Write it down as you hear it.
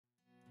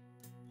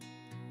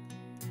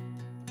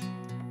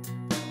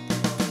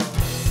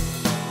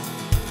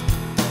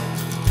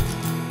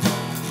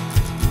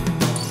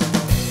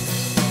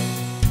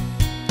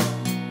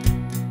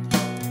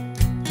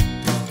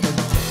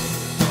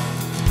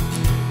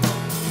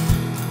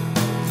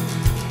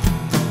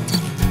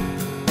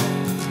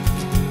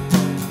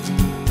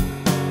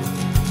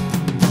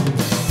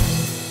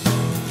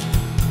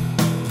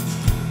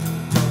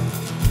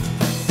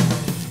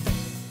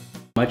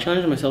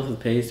challenged myself with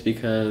PACE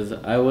because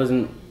I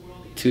wasn't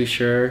too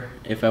sure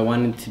if I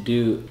wanted to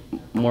do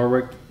more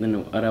work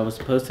than what I was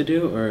supposed to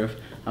do or if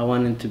I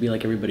wanted to be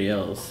like everybody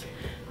else.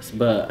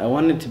 But I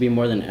wanted to be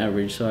more than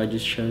average, so I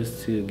just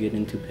chose to get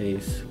into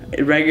PACE.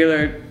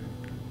 Regular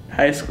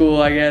high school,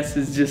 I guess,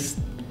 is just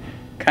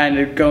kind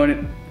of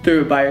going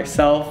through it by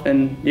yourself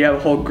and you have a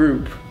whole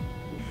group.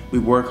 We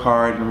work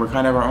hard and we're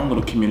kind of our own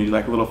little community,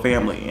 like a little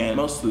family. And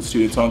most of the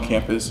students on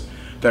campus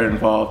that are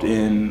involved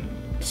in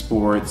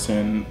sports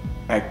and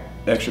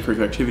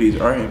extracurricular activities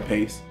are in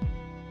PACE.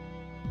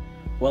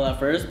 Well, at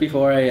first,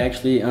 before I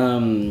actually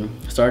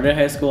started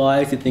high school, I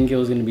used to think it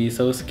was going to be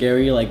so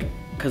scary, like,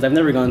 because I've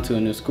never gone to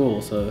a new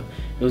school, so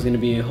it was going to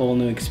be a whole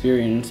new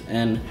experience,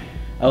 and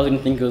I was going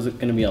to think it was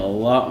going to be a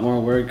lot more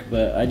work,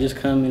 but I just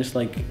come and it's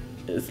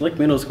like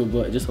middle school,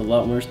 but just a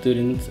lot more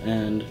students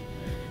and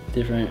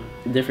different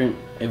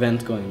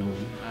events going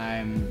on.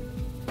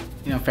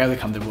 I'm, fairly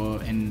comfortable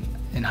in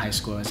high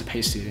school as a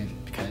PACE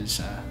student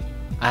because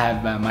I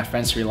have my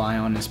friends to rely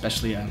on,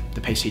 especially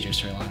the PACE teachers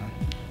to rely on.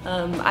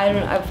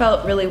 I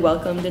felt really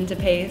welcomed into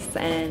PACE,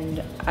 and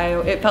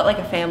it felt like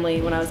a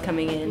family when I was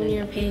coming in. When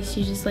you're PACE,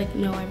 you just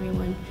know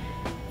everyone,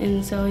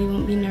 and so you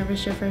won't be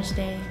nervous your first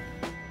day.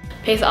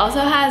 PACE also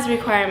has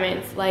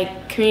requirements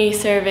like community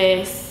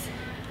service,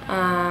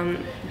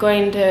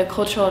 going to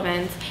cultural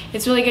events.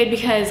 It's really good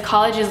because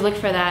colleges look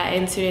for that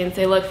in students.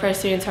 They look for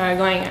students who are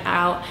going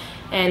out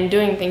and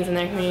doing things in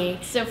their community.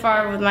 So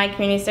far with my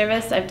community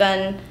service, I've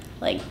done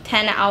like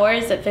 10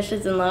 hours at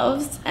Fishes and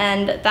Loaves,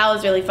 and that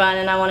was really fun,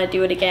 and I want to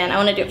do it again. I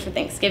want to do it for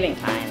Thanksgiving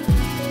time.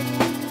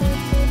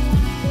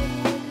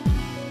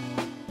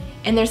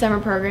 In their summer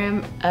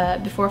program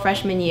before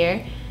freshman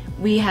year,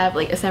 we have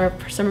like a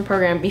summer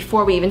program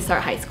before we even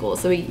start high school,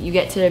 so you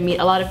get to meet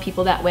a lot of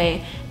people that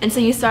way, and so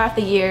you start off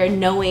the year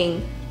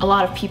knowing a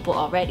lot of people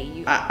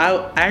already.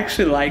 I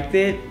actually liked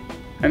it.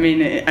 I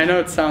mean, I know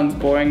it sounds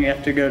boring. You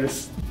have to go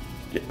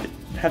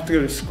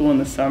to school in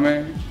the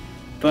summer,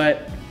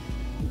 but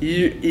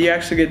you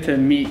actually get to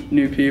meet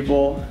new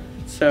people,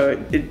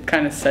 so it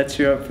kind of sets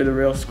you up for the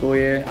real school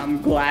year.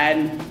 I'm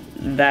glad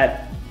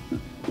that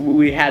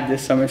we had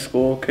this summer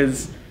school,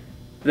 because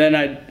then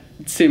I'd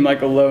seem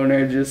like a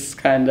loner, just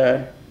kind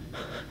of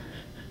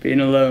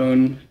being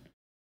alone.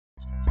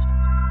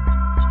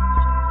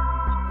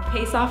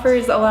 PACE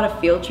offers a lot of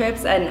field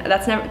trips, and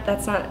that's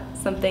not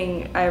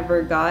something I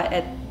ever got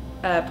at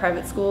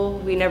private school.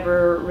 We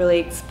never really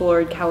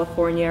explored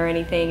California or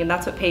anything, and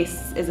that's what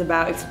PACE is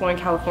about, exploring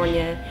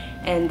California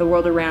and the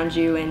world around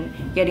you and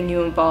getting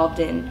you involved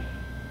in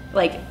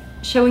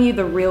showing you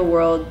the real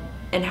world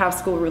and how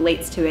school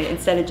relates to it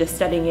instead of just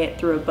studying it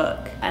through a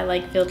book. I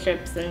like field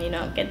trips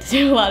and get to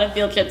do a lot of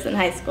field trips in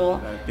high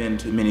school. I've been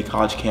to many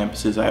college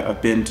campuses.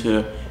 I've been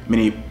to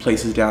many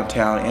places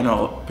downtown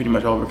and pretty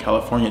much all over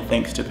California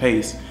thanks to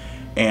PACE.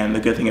 And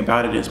the good thing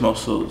about it is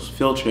most of those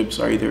field trips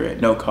are either at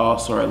no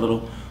cost or a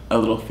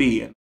little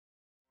fee.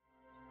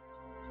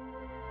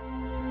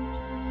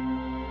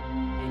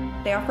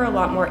 They offer a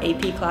lot more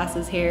AP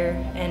classes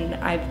here, and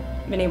I've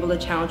been able to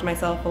challenge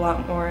myself a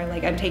lot more.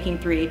 Like, I'm taking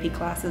 3 AP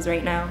classes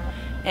right now,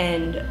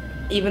 and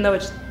even though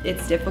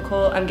it's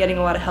difficult, I'm getting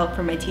a lot of help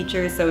from my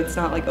teachers, so it's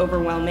not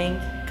overwhelming.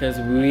 Because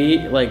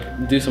we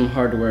do some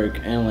hard work,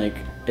 and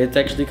it's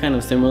actually kind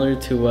of similar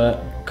to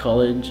what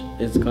college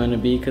is going to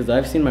be, because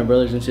I've seen my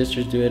brothers and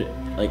sisters do it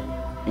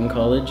in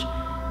college,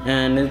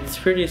 and it's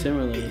pretty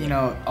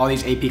similar. All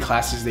these AP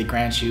classes, they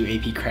grant you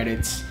AP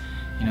credits.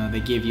 They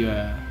give you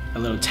a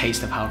little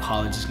taste of how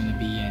college is going to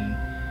be, and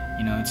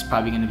it's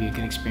probably going to be a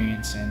good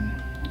experience, and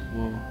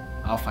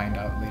I'll find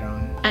out later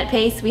on. At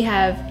PACE, we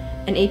have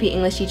an AP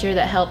English teacher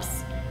that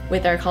helps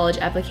with our college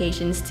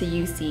applications to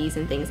UCs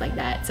and things like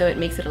that, so it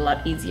makes it a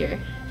lot easier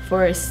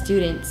for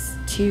students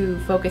to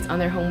focus on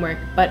their homework,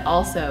 but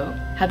also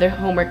have their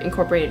homework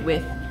incorporated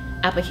with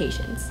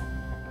applications.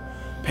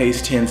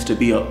 PACE tends to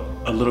be a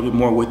little bit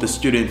more with the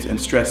students and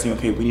stressing,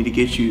 okay, we need to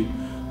get you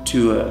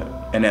to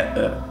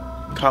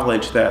a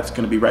college that's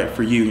going to be right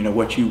for you,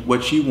 what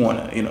you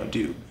want to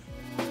do.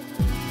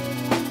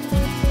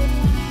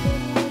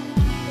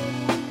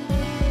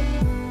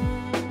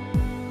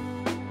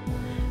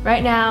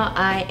 Right now,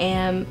 I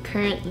am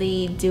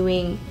currently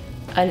doing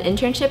an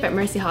internship at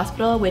Mercy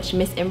Hospital, which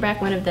Miss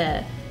Imbreck, one of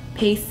the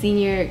PACE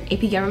senior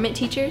AP government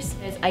teachers,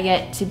 I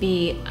get to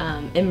be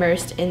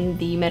immersed in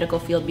the medical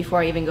field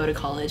before I even go to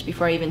college,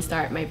 before I even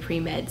start my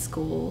pre-med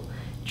school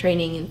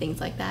training and things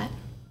like that.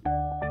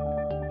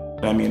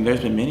 I mean,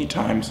 there's been many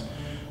times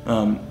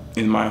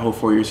in my whole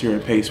 4 years here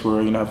at PACE where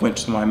I've went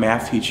to my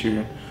math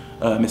teacher,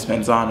 Miss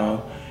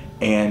Manzano,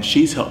 and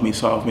she's helped me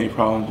solve many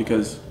problems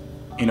because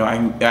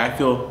I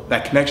feel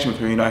that connection with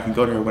her. I can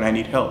go to her when I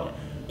need help.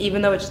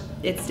 Even though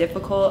it's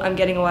difficult, I'm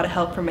getting a lot of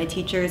help from my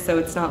teachers, so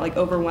it's not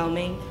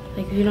overwhelming.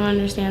 If you don't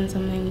understand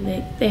something,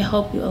 they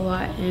help you a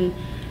lot, and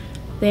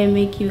they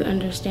make you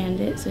understand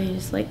it, so you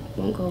just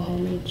won't go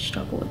home and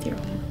struggle with your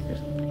homework or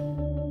something.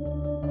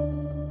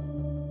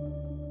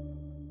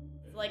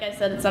 Like I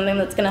said, it's something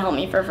that's gonna help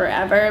me for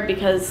forever,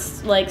 because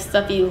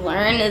stuff you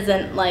learn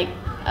isn't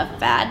a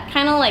fad,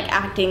 kind of like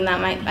acting. I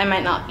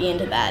might not be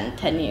into that in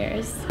 10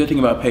 years. The good thing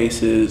about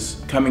PACE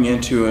is coming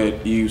into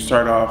it, you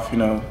start off,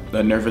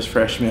 a nervous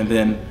freshman,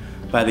 then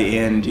by the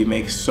end you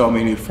make so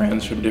many new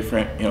friends from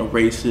different,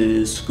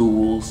 races,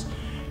 schools,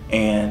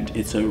 and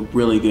it's a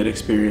really good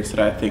experience that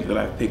I think that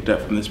I've picked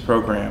up from this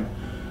program.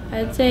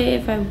 I'd say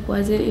if I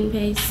wasn't in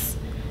PACE,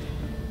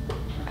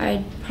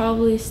 I'd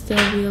probably still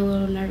be a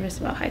little nervous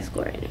about high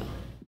school right now.